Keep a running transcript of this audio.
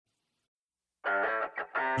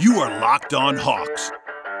You are Locked On Hawks,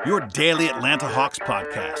 your daily Atlanta Hawks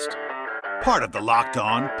podcast. Part of the Locked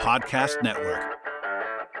On Podcast Network.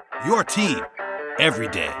 Your team every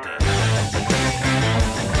day.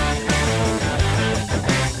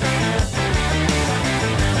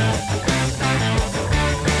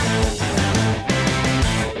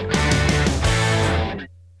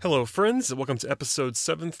 Hello, friends, and welcome to episode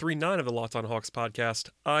 739 of the Locked On Hawks podcast.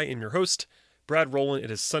 I am your host, Brad Rowland.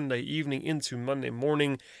 It is Sunday evening into Monday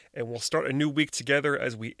morning, and we'll start a new week together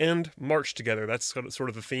as we end March together. That's sort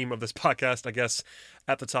of the theme of this podcast, I guess.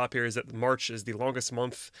 At the top here is that March is the longest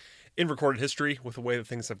month in recorded history with the way that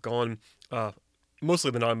things have gone.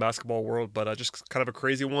 Mostly the non-basketball world, but just kind of a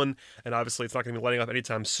crazy one. And obviously it's not going to be letting off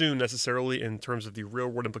anytime soon necessarily in terms of the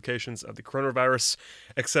real-world implications of the coronavirus,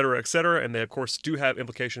 et cetera, et cetera. And they, of course, do have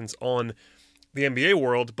implications on the NBA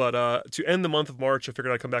world. But to end the month of March, I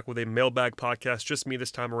figured I'd come back with a mailbag podcast, just me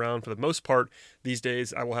this time around. For the most part, these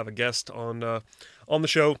days, I will have a guest on the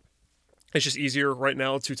show. It's just easier right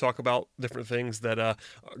now to talk about different things that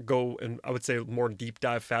go in, I would say, more deep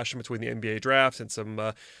dive fashion between the NBA draft and some,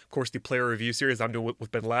 of course, the player review series I'm doing with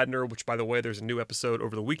Ben Ladner, which, by the way, there's a new episode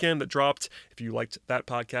over the weekend that dropped. If you liked that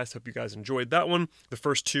podcast, hope you guys enjoyed that one. The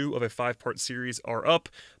first two of a 5-part series are up,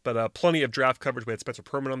 but plenty of draft coverage. We had Spencer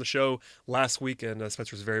Perman on the show last week, and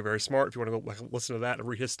Spencer was very, very smart. If you want to go listen to that and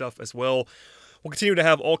read his stuff as well. We'll continue to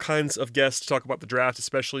have all kinds of guests to talk about the draft,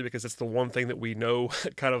 especially because it's the one thing that we know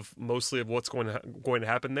kind of mostly of what's going to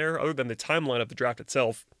happen there, other than the timeline of the draft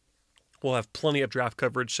itself. We'll have plenty of draft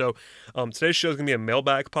coverage. So today's show is going to be a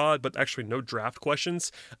mailbag pod, but actually no draft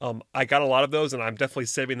questions. I got a lot of those, and I'm definitely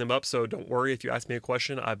saving them up. So don't worry if you ask me a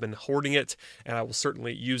question. I've been hoarding it, and I will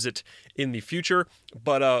certainly use it in the future.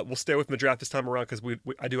 But we'll stay away from the draft this time around because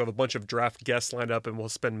I do have a bunch of draft guests lined up, and we'll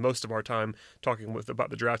spend most of our time talking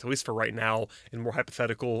about the draft, at least for right now, in more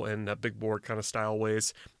hypothetical and big board kind of style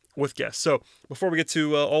ways with guests. So before we get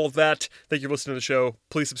to all of that, thank you for listening to the show.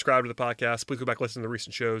 Please subscribe to the podcast. Please go back and listen to the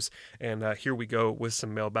recent shows. And here we go with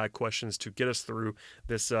some mailbag questions to get us through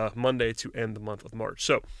this Monday to end the month of March.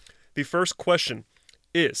 So the first question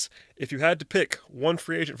is, if you had to pick one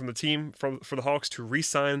free agent from the team for the Hawks to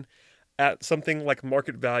re-sign at something like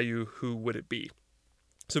market value, who would it be?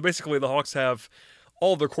 So basically the Hawks have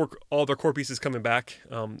all their core pieces coming back.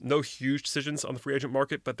 No huge decisions on the free agent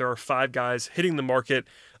market, but there are 5 guys hitting the market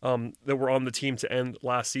that were on the team to end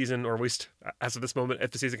last season, or at least as of this moment. If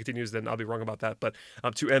the season continues, then I'll be wrong about that. But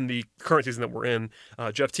to end the current season that we're in,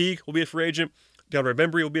 Jeff Teague will be a free agent. DeAndre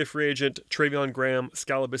Bembry will be a free agent. Trevion Graham,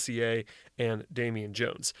 Skal Labissière, and Damian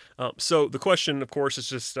Jones. So the question, of course, is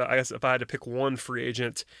just, I guess if I had to pick one free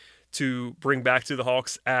agent to bring back to the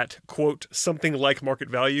Hawks at, quote, something like market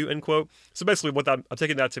value, end quote. So basically what I'm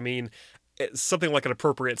taking that to mean something like an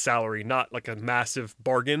appropriate salary, not like a massive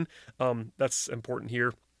bargain. That's important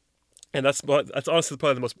here. And that's honestly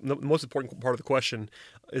probably the most important part of the question,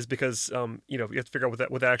 is because, you have to figure out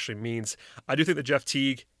what that actually means. I do think that Jeff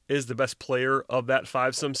Teague is the best player of that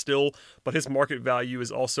fivesome still, but his market value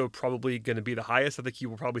is also probably going to be the highest. I think he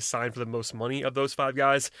will probably sign for the most money of those 5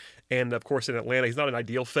 guys. And of course, in Atlanta, he's not an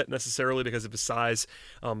ideal fit necessarily because of his size,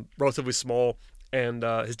 relatively small, and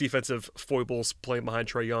his defensive foibles playing behind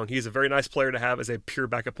Trae Young. He's a very nice player to have as a pure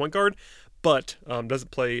backup point guard, but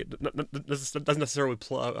doesn't necessarily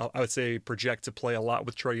I would say project to play a lot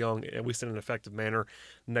with Trae Young, at least in an effective manner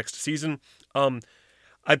next season.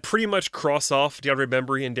 I'd pretty much cross off DeAndre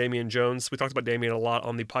Bembry and Damian Jones. We talked about Damian a lot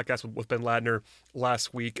on the podcast with Ben Ladner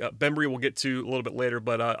last week. Bembry we'll get to a little bit later,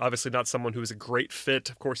 but obviously not someone who is a great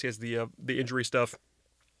fit. Of course, he has the injury stuff,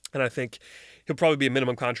 and I think he'll probably be a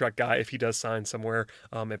minimum contract guy if he does sign somewhere.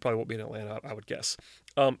 It probably won't be in Atlanta, I would guess.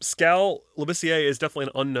 Skal Labissière is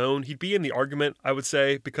definitely an unknown. He'd be in the argument, I would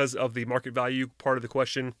say, because of the market value part of the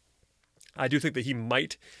question. I do think that he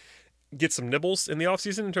might get some nibbles in the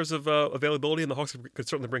offseason in terms of availability, and the Hawks could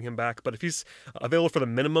certainly bring him back. But if he's available for the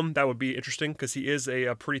minimum, that would be interesting because he is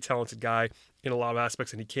a pretty talented guy in a lot of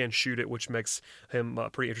aspects, and he can shoot it, which makes him a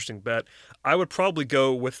pretty interesting bet. I would probably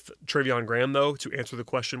go with Trevion Graham, though, to answer the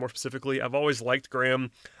question more specifically. I've always liked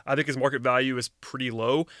Graham. I think his market value is pretty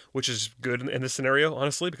low, which is good in this scenario,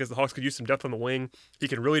 honestly, because the Hawks could use some depth on the wing. He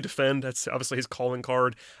can really defend. That's obviously his calling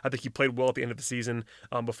card. I think he played well at the end of the season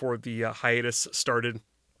before the hiatus started.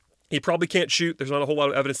 He probably can't shoot. There's not a whole lot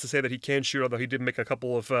of evidence to say that he can shoot, although he did make a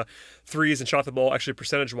couple of threes and shot the ball actually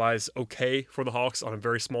percentage-wise okay for the Hawks on a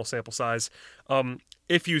very small sample size.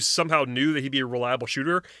 if you somehow knew that he'd be a reliable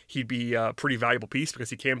shooter, he'd be a pretty valuable piece because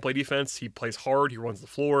he can play defense, he plays hard, he runs the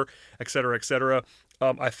floor, etc., etc.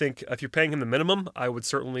 I think if you're paying him the minimum, I would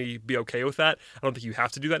certainly be okay with that. I don't think you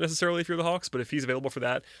have to do that necessarily if you're the Hawks, but if he's available for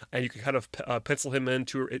that and you can kind of pencil him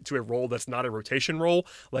into a role that's not a rotation role,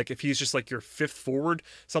 like if he's just like your fifth forward,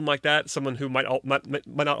 something like that, someone who might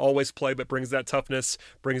not always play but brings that toughness,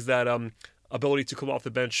 brings that ability to come off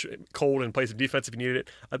the bench cold and play some defense if you needed it.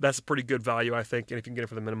 That's a pretty good value, I think. And if you can get it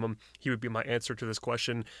for the minimum, he would be my answer to this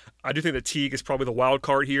question. I do think that Teague is probably the wild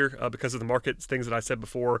card here because of the market things that I said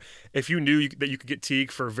before. If you knew that you could get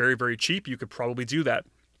Teague for very, very cheap, you could probably do that.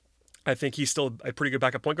 I think he's still a pretty good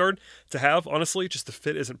backup point guard to have, honestly. Just the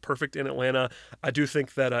fit isn't perfect in Atlanta. I do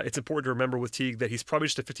think that it's important to remember with Teague that he's probably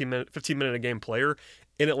just a 15-minute a game player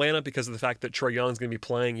in Atlanta because of the fact that Trae Young's going to be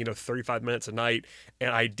playing, 35 minutes a night. And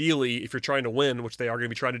ideally, if you're trying to win, which they are going to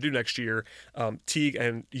be trying to do next year, Teague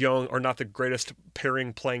and Young are not the greatest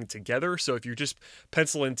pairing playing together. So if you just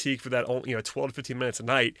pencil in Teague for that 12 to 15 minutes a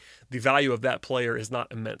night, the value of that player is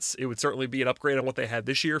not immense. It would certainly be an upgrade on what they had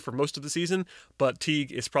this year for most of the season, but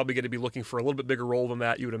Teague is probably going to be looking for a little bit bigger role than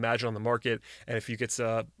that, you would imagine, on the market. And if he gets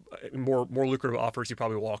more lucrative offers, he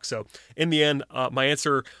probably walks. So in the end, my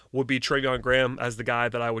answer would be Treveon Graham as the guy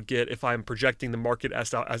that I would get if I'm projecting the market as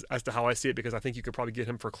to how I see it, because I think you could probably get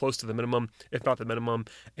him for close to the minimum, if not the minimum.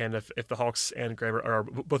 And if the Hawks and Graham are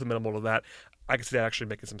both amenable to that, I can see that actually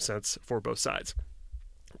making some sense for both sides.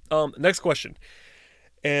 Next question.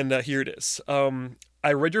 And here it is.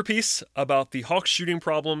 I read your piece about the Hawks shooting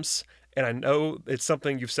problems, and I know it's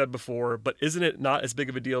something you've said before, but isn't it not as big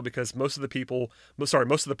of a deal because most of the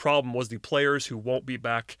problem was the players who won't be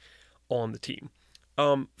back on the team?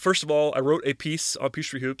 First of all, I wrote a piece on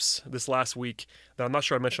Peachtree Hoops this last week that I'm not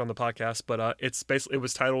sure I mentioned on the podcast, but it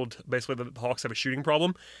was titled basically that the Hawks have a shooting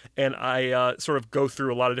problem, and I sort of go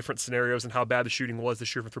through a lot of different scenarios and how bad the shooting was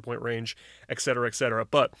this year from three-point range, et cetera, et cetera.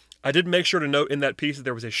 But I did make sure to note in that piece that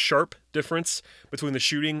there was a sharp difference between the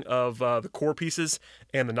shooting of the core pieces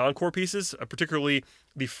and the non-core pieces, particularly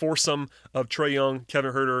the foursome of Trae Young,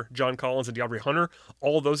 Kevin Huerter, John Collins, and DeAndre Hunter.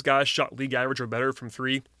 All of those guys shot league average or better from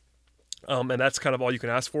three. And that's kind of all you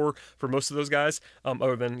can ask for most of those guys.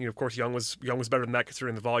 Other than, of course, Young was better than that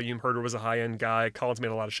considering the volume. Huerter was a high-end guy. Collins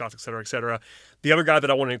made a lot of shots, et cetera, et cetera. The other guy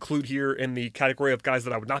that I want to include here in the category of guys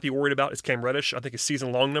that I would not be worried about is Cam Reddish. I think his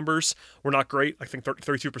season-long numbers were not great. I think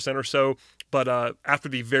 32% or so. But after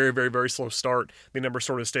the very, very, very slow start, the numbers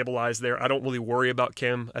sort of stabilized there. I don't really worry about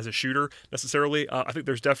Cam as a shooter necessarily. I think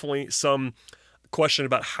there's definitely some question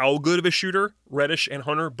about how good of a shooter Reddish and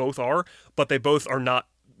Hunter both are, but they both are not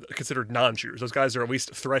considered non-shooters. Those guys are at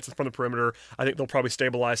least threats from the perimeter. I think they'll probably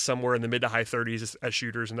stabilize somewhere in the mid to high 30s as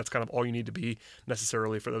shooters, and that's kind of all you need to be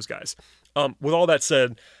necessarily for those guys. With all that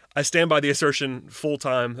said, I stand by the assertion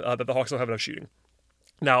full-time that the Hawks don't have enough shooting.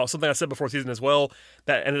 Now, something I said before the season as well,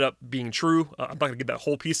 that ended up being true. I'm not going to give that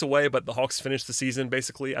whole piece away, but the Hawks finished the season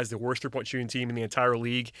basically as the worst three-point shooting team in the entire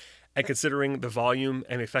league. And considering the volume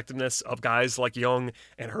and effectiveness of guys like Young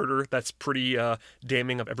and Huerter, that's pretty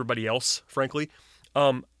damning of everybody else, frankly.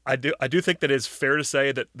 I do think that it's fair to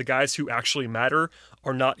say that the guys who actually matter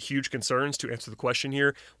are not huge concerns to answer the question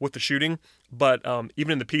here with the shooting. But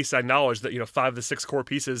even in the piece, I acknowledge that 5 of the 6 core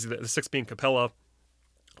pieces, the 6 being Capella,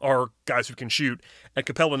 are guys who can shoot, and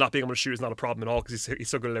Capella not being able to shoot is not a problem at all because he's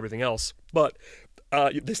so good at everything else. But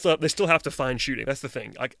they still have to find shooting. That's the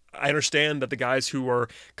thing. Like, I understand that the guys who are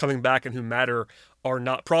coming back and who matter are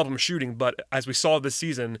not problem shooting, but as we saw this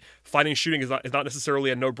season, finding shooting is not necessarily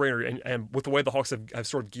a no-brainer. And with the way the Hawks have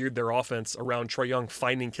sort of geared their offense around Trae Young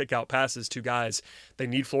finding kick-out passes to guys, they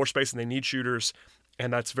need floor space and they need shooters.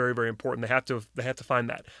 And that's very, very important. They have to find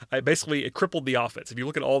that. It crippled the offense. If you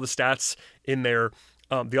look at all the stats in there,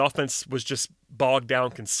 the offense was just bogged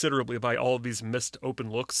down considerably by all of these missed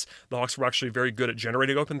open looks. The Hawks were actually very good at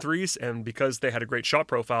generating open threes, and because they had a great shot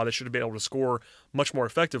profile, they should have been able to score much more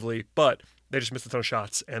effectively, but they just missed a ton of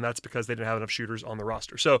shots, and that's because they didn't have enough shooters on the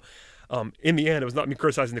roster. So in the end, it was not me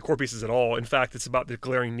criticizing the core pieces at all. In fact, it's about the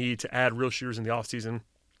glaring need to add real shooters in the offseason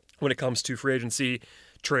when it comes to free agency,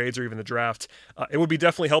 trades, or even the draft. It would be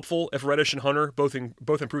definitely helpful if Reddish and Hunter both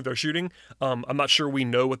improve their shooting. I'm not sure we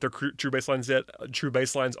know what their true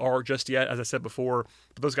baselines are just yet, as I said before,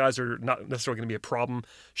 but those guys are not necessarily going to be a problem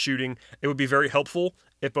shooting. It would be very helpful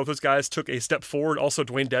if both those guys took a step forward. Also,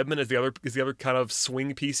 Dwayne Dedmon is the other kind of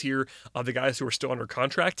swing piece here of the guys who are still under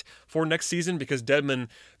contract for next season, because Dedmon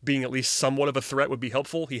being at least somewhat of a threat would be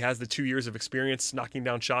helpful. He has the 2 years of experience knocking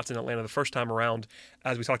down shots in Atlanta the first time around,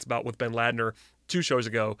 as we talked about with Ben Ladner 2 shows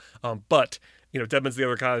ago. But Dedmon's the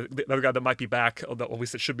other guy that might be back, at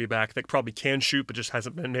least it should be back, that probably can shoot but just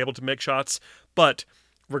hasn't been able to make shots. But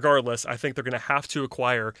regardless, I think they're going to have to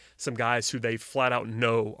acquire some guys who they flat out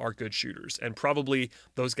know are good shooters. And probably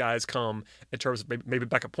those guys come in terms of maybe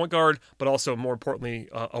backup point guard, but also more importantly,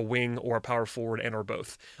 a wing or a power forward and or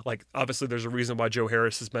both. Like, obviously, there's a reason why Joe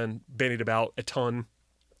Harris has been bandied about a ton.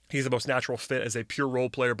 He's the most natural fit as a pure role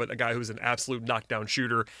player, but a guy who's an absolute knockdown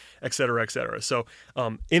shooter, et cetera, et cetera. So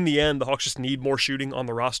in the end, the Hawks just need more shooting on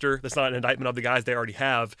the roster. That's not an indictment of the guys they already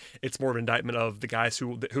have. It's more of an indictment of the guys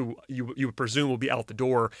who you would presume will be out the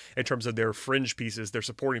door in terms of their fringe pieces, their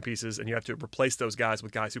supporting pieces, and you have to replace those guys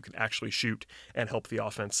with guys who can actually shoot and help the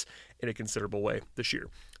offense in a considerable way this year.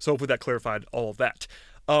 So hopefully that clarified all of that.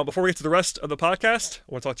 Before we get to the rest of the podcast, I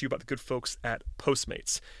want to talk to you about the good folks at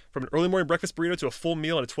Postmates. From an early morning breakfast burrito to a full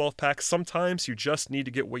meal and a 12-pack, sometimes you just need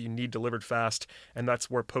to get what you need delivered fast, and that's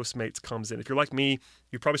where Postmates comes in. If you're like me,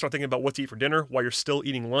 you probably start thinking about what to eat for dinner while you're still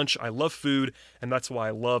eating lunch. I love food, and that's why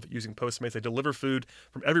I love using Postmates. They deliver food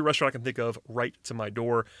from every restaurant I can think of right to my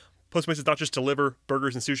door. Postmates does not just deliver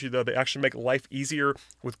burgers and sushi, though. They actually make life easier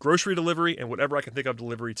with grocery delivery and whatever I can think of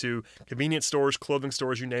delivery to. Convenience stores, clothing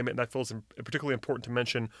stores, you name it. And that feels particularly important to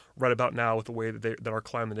mention right about now with the way that our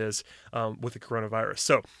climate is with the coronavirus.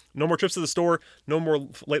 So no more trips to the store, no more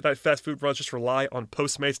late-night fast food runs. Just rely on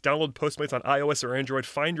Postmates. Download Postmates on iOS or Android.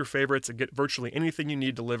 Find your favorites and get virtually anything you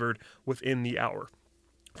need delivered within the hour.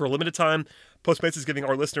 For a limited time, Postmates is giving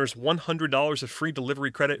our listeners $100 of free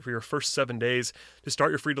delivery credit for your first 7 days. To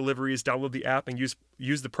start your free deliveries, download the app and use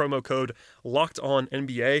the promo code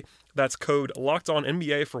LOCKEDONNBA. That's code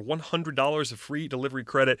LOCKEDONNBA for $100 of free delivery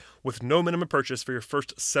credit with no minimum purchase for your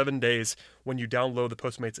first 7 days when you download the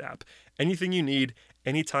Postmates app. Anything you need,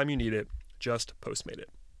 anytime you need it, just Postmate it.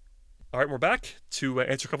 All right, we're back to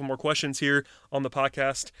answer a couple more questions here on the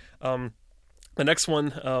podcast. The next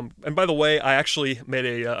one, and by the way, I actually made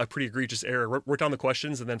a pretty egregious error. Wrote down the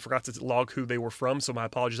questions and then forgot to log who they were from, so my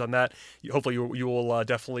apologies on that. Hopefully you will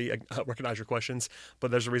definitely recognize your questions, but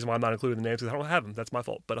there's a reason why I'm not including the names because I don't have them. That's my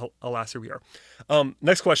fault, but alas, here we are.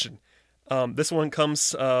 Next question. This one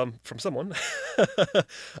comes from someone.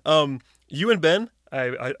 You and Ben,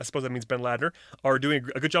 I suppose that means Ben Ladner, are doing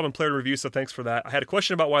a good job in player review, so thanks for that. I had a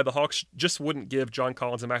question about why the Hawks just wouldn't give John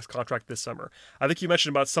Collins a max contract this summer. I think you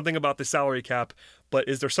mentioned something about the salary cap, but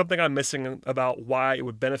is there something I'm missing about why it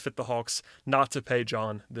would benefit the Hawks not to pay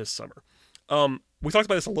John this summer? We talked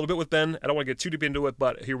about this a little bit with Ben. I don't want to get too deep into it,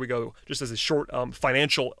 but here we go, just as a short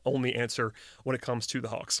financial-only answer when it comes to the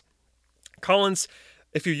Hawks. Collins,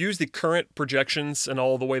 if you use the current projections and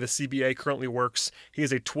all the way the CBA currently works, he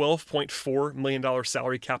has a $12.4 million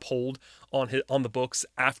salary cap hold on the books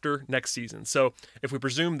after next season. So if we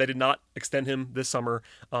presume they did not extend him this summer,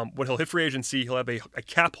 when he'll hit free agency, he'll have a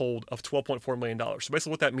cap hold of $12.4 million. So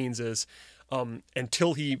basically what that means is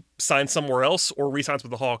until he signs somewhere else or re-signs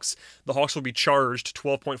with the Hawks will be charged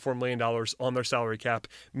 $12.4 million on their salary cap,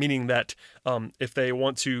 meaning that if they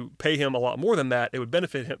want to pay him a lot more than that, it would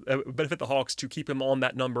benefit the Hawks to keep him on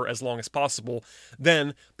that number as long as possible.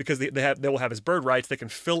 Then, because they will have his bird rights, they can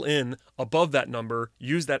fill in above that number,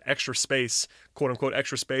 use that extra space, quote unquote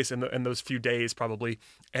extra space in those few days probably,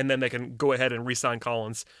 and then they can go ahead and re-sign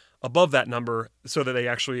Collins above that number so that they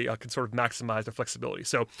actually can sort of maximize their flexibility.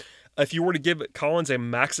 So if you were to give Collins a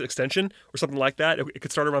max extension or something like that, it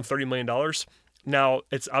could start around $30 million. Now,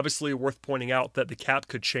 it's obviously worth pointing out that the cap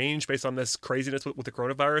could change based on this craziness with the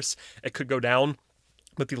coronavirus. It could go down,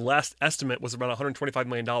 but the last estimate was around $125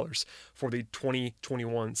 million for the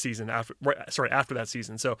 2021 season after that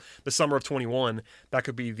season. So the summer of 21, that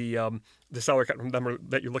could be the salary cap number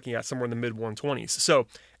that you're looking at, somewhere in the mid 120s. So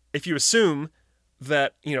if you assume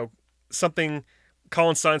that, something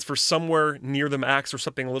Collins signs for somewhere near the max or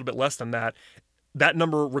something a little bit less than that, that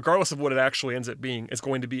number, regardless of what it actually ends up being, is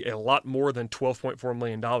going to be a lot more than $12.4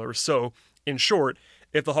 million. So in short,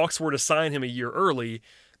 if the Hawks were to sign him a year early,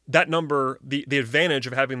 that number, the advantage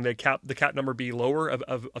of having the cap number be lower of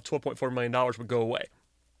 $12.4 million would go away.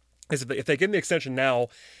 If they give him the extension now,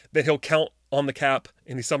 then he'll count on the cap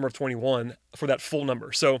in the summer of 21 for that full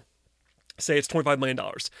number. So say it's $25 million,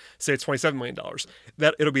 say it's $27 million,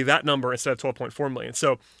 that it'll be that number instead of $12.4 million.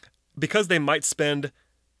 So because they might spend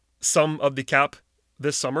some of the cap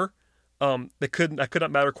this summer, that could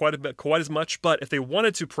not matter quite as much. But if they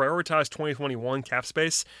wanted to prioritize 2021 cap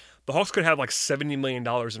space, the Hawks could have like $70 million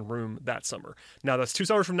in room that summer. Now that's 2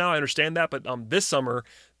 summers from now, I understand that, but this summer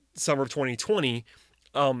of 2020,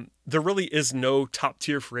 there really is no top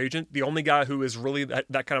tier free agent. The only guy who is really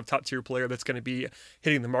that kind of top tier player that's going to be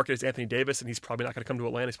hitting the market is Anthony Davis, and he's probably not going to come to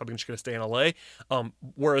Atlanta. He's probably just going to stay in LA.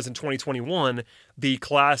 Whereas in 2021, the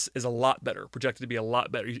class is a lot better, projected to be a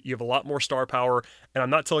lot better. You have a lot more star power, and I'm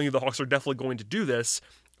not telling you the Hawks are definitely going to do this,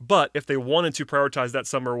 But if they wanted to prioritize that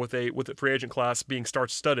summer with the free agent class being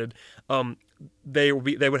star-studded, they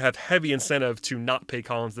would have heavy incentive to not pay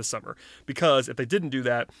Collins this summer, because if they didn't do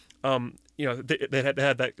that, they had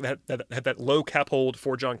that low cap hold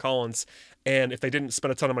for John Collins, and if they didn't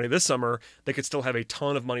spend a ton of money this summer, they could still have a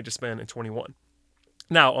ton of money to spend in 21.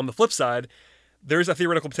 Now, on the flip side, there's a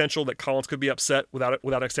theoretical potential that Collins could be upset without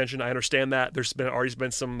an extension. I understand that. There's already been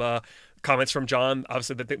some comments from John.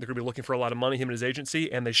 Obviously, they think they're going to be looking for a lot of money, him and his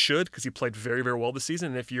agency, and they should, because he played very, very well this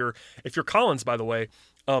season. And if you're Collins, by the way,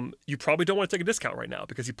 you probably don't want to take a discount right now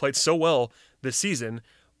because he played so well this season.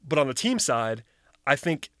 But on the team side, I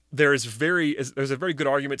think there's a very good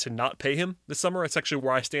argument to not pay him this summer. It's actually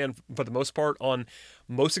where I stand for the most part on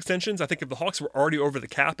most extensions. I think if the Hawks were already over the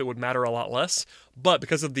cap, it would matter a lot less. But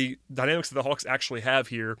because of the dynamics that the Hawks actually have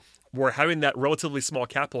here, we're having that relatively small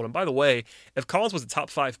cap hold. And by the way, if Collins was a top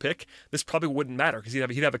 5 pick, this probably wouldn't matter because he'd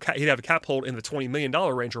have a cap hold in the $20 million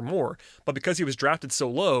range or more. But because he was drafted so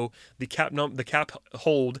low, the cap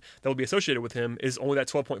hold that will be associated with him is only that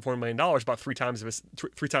 $12.4 million, about three times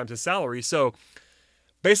his salary. So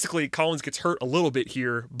basically, Collins gets hurt a little bit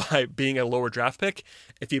here by being a lower draft pick.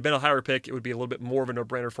 If he had been a higher pick, it would be a little bit more of a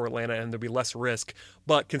no-brainer for Atlanta, and there'd be less risk.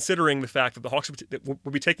 But considering the fact that the Hawks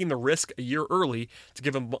would be taking the risk a year early to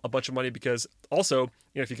give him a bunch of money, because also,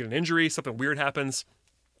 if you get an injury, something weird happens,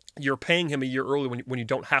 you're paying him a year early when you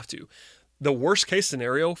don't have to. The worst case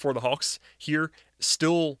scenario for the Hawks here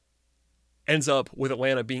still ends up with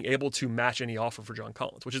Atlanta being able to match any offer for John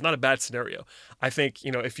Collins, which is not a bad scenario. I think,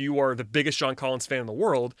 if you are the biggest John Collins fan in the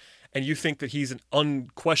world and you think that he's an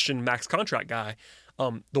unquestioned max contract guy,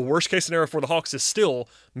 the worst case scenario for the Hawks is still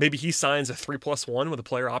maybe he signs a 3+1 with a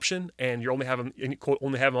player option and you only have him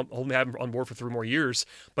on board for 3 more years.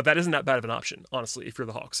 But that isn't that bad of an option, honestly, if you're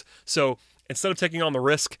the Hawks. So instead of taking on the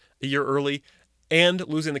risk a year early and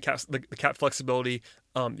losing the cap flexibility,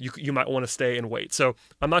 you might want to stay and wait. So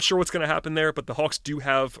I'm not sure what's going to happen there, but the Hawks do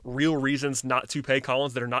have real reasons not to pay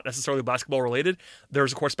Collins that are not necessarily basketball related.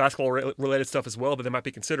 There's, of course, basketball related stuff as well that they might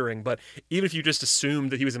be considering. But even if you just assume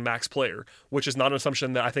that he was a max player, which is not an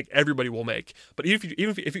assumption that I think everybody will make, but even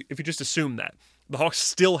if you just assume that, the Hawks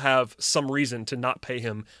still have some reason to not pay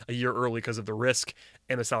him a year early because of the risk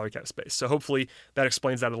and the salary cap space. So hopefully that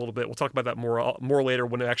explains that a little bit. We'll talk about that more later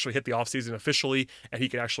when it actually hit the offseason officially and he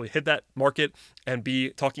can actually hit that market and be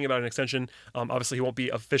talking about an extension. Obviously, he won't be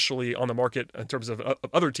officially on the market in terms of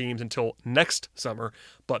other teams until next summer.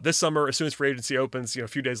 But this summer, as soon as free agency opens, a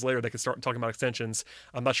few days later, they can start talking about extensions.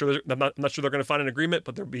 I'm not sure they're going to find an agreement,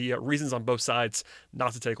 but there'll be reasons on both sides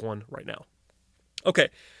not to take one right now. Okay.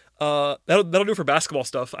 That'll do for basketball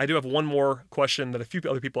stuff. I do have one more question that a few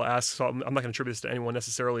other people asked, so I'm not going to attribute this to anyone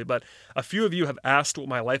necessarily, but a few of you have asked what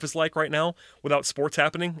my life is like right now without sports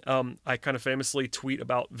happening. I kind of famously tweet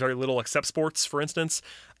about very little except sports, for instance.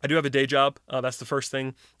 I do have a day job. That's the first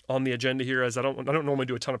thing on the agenda here, as I don't normally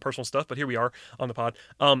do a ton of personal stuff, but here we are on the pod.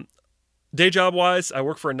 Day job wise, I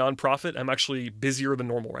work for a nonprofit. I'm actually busier than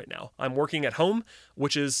normal right now. I'm working at home,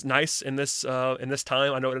 which is nice in this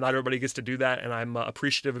time. I know not everybody gets to do that, and I'm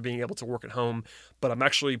appreciative of being able to work at home. But I'm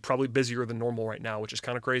actually probably busier than normal right now, which is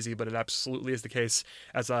kind of crazy, but it absolutely is the case.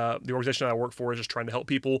 As the organization that I work for is just trying to help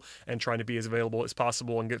people and trying to be as available as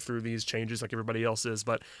possible and get through these changes like everybody else is.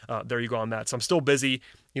 But there you go on that. So I'm still busy.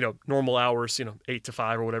 Normal hours, 8 to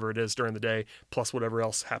 5 or whatever it is during the day, plus whatever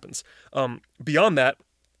else happens. Beyond that,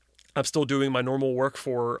 I'm still doing my normal work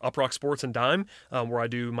for Uprock Sports and Dime, where I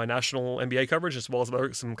do my national NBA coverage as well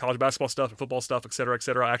as some college basketball stuff and football stuff, et cetera, et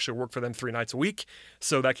cetera. I actually work for them 3 nights a week,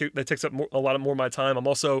 so that takes up a lot more of my time. I'm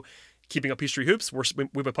also keeping up Peachtree Hoops.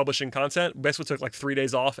 We've been publishing content. Basically took like 3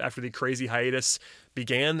 days off after the crazy hiatus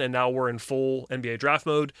began, and now we're in full NBA draft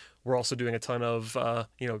mode. We're also doing a ton of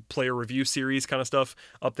player review series kind of stuff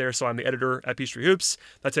up there. So I'm the editor at Peachtree Hoops.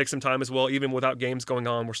 That takes some time as well. Even without games going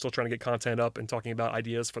on, we're still trying to get content up and talking about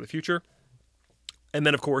ideas for the future. And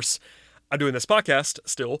then, of course, I'm doing this podcast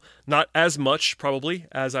still, not as much probably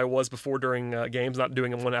as I was before during games, not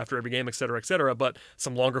doing one after every game, et cetera, but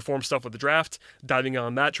some longer form stuff with the draft, diving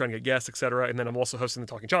on that, trying to get guests, et cetera. And then I'm also hosting the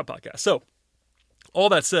Talking Chop podcast. So all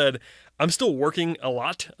that said, I'm still working a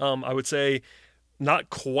lot. I would say not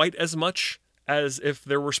quite as much as if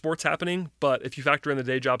there were sports happening, but if you factor in the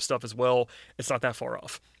day job stuff as well, it's not that far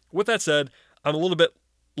off. With that said, I'm a little bit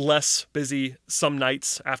less busy some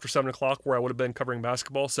nights after 7 o'clock where I would have been covering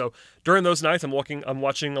basketball. So during those nights, I'm watching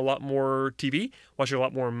a lot more TV, watching a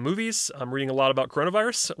lot more movies. I'm reading a lot about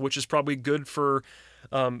coronavirus, which is probably good for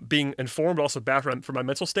being informed, but also bad for my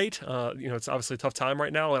mental state. It's obviously a tough time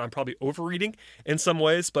right now, and I'm probably overeating in some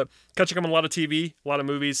ways, but catching up on a lot of TV, a lot of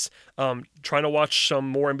movies, trying to watch some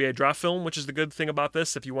more NBA draft film, which is the good thing about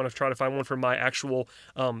this. If you want to try to find one for my actual,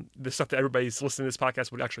 the stuff that everybody's listening to this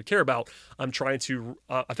podcast would actually care about, I'm trying to,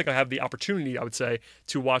 I think I have the opportunity, I would say,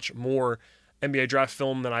 to watch more NBA draft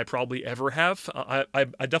film than I probably ever have. I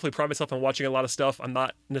definitely pride myself on watching a lot of stuff. I'm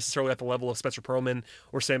not necessarily at the level of Spencer Perlman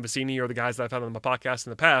or Sam Vecini or the guys that I've had on my podcast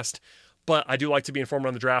in the past, but I do like to be informed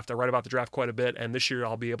on the draft. I write about the draft quite a bit, and this year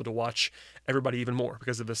I'll be able to watch everybody even more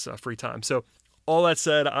because of this free time. So all that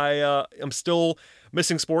said, I am still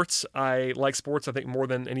missing sports. I like sports, I think, more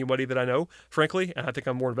than anybody that I know, frankly, and I think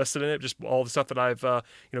I'm more invested in it. Just all the stuff that I've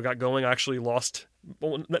got going. I actually lost,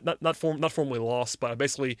 well, not formally lost, but I'm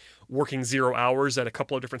basically working 0 hours at a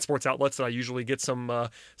couple of different sports outlets that I usually get some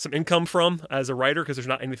income from as a writer, because there's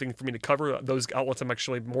not anything for me to cover. Those outlets I'm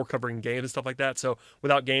actually more covering games and stuff like that. So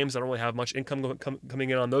without games, I don't really have much income coming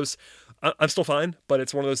in on those. I'm still fine, but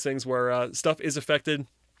it's one of those things where stuff is affected.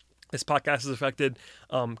 This podcast is affected.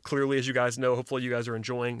 Clearly, as you guys know, hopefully you guys are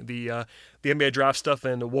enjoying the NBA draft stuff,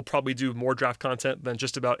 and we'll probably do more draft content than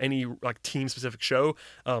just about any team specific show,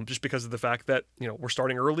 just because of the fact that we're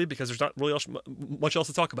starting early, because there's not really much else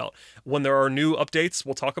to talk about. When there are new updates,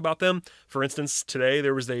 we'll talk about them. For instance, today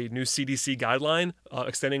there was a new CDC guideline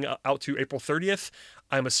extending out to April 30th.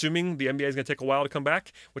 I'm assuming the NBA is going to take a while to come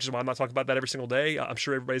back, which is why I'm not talking about that every single day. I'm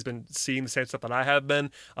sure everybody's been seeing the same stuff that I have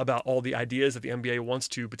been about all the ideas that the NBA wants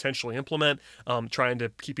to potentially implement, trying to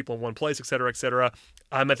keep people in one place, et cetera, et cetera.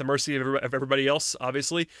 I'm at the mercy of everybody else,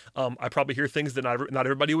 obviously. I probably hear things that not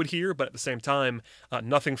everybody would hear, but at the same time,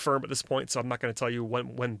 nothing firm at this point, so I'm not going to tell you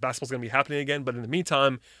when basketball's going to be happening again. But in the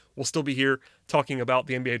meantime, we'll still be here talking about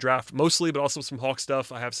the NBA draft mostly, but also some Hawk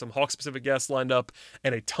stuff. I have some Hawk-specific guests lined up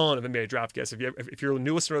and a ton of NBA draft guests. If you're a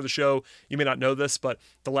new listener of the show, you may not know this, but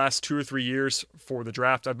the last 2 or 3 years for the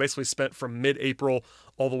draft, I've basically spent from mid-April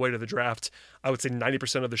all the way to the draft. I would say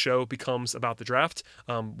 90% of the show becomes about the draft,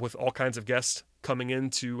 with all kinds of guests coming in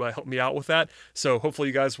to help me out with that. So hopefully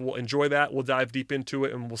you guys will enjoy that. We'll dive deep into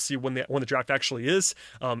it, and we'll see when the draft actually is.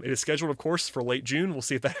 It is scheduled, of course, for late June. We'll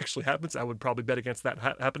see if that actually happens. I would probably bet against that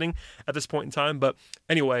happening at this point in time. But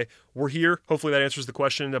anyway, we're here. Hopefully that answers the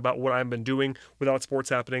question about what I've been doing without sports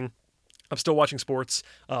happening. I'm still watching sports,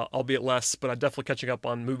 albeit less, but I'm definitely catching up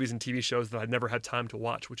on movies and TV shows that I've never had time to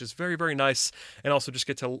watch, which is very, very nice. And also just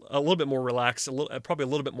get to a little bit more relax, probably a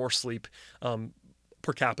little bit more sleep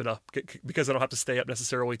per capita, because I don't have to stay up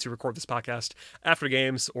necessarily to record this podcast after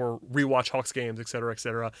games or rewatch Hawks games, et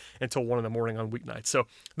cetera, until 1 a.m. on weeknights. So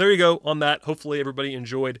there you go on that. Hopefully everybody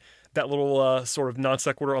enjoyed that little sort of non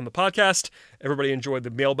sequitur on the podcast. Everybody enjoyed the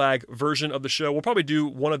mailbag version of the show. We'll probably do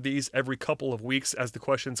one of these every couple of weeks as the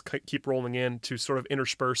questions keep rolling in, to sort of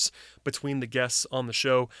intersperse between the guests on the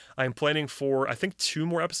show. I'm planning for, I think, 2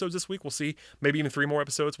 more episodes this week. We'll see. Maybe even 3 more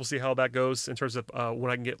episodes. We'll see how that goes in terms of when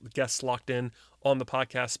I can get guests locked in on the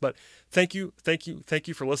podcast. But thank you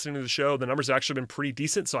for listening to the show. The numbers have actually been pretty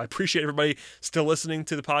decent, so I appreciate everybody still listening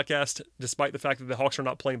to the podcast, despite the fact that the Hawks are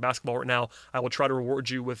not playing basketball right now. I will try to reward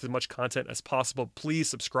you with as much content as possible. Please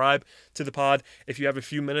subscribe to the pod. If you have a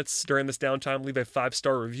few minutes during this downtime, leave a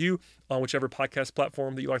 5-star review on whichever podcast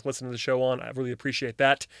platform that you like to listen to the show on. I really appreciate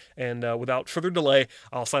that. And without further delay,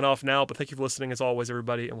 I'll sign off now, but thank you for listening as always,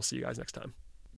 everybody, and we'll see you guys next time.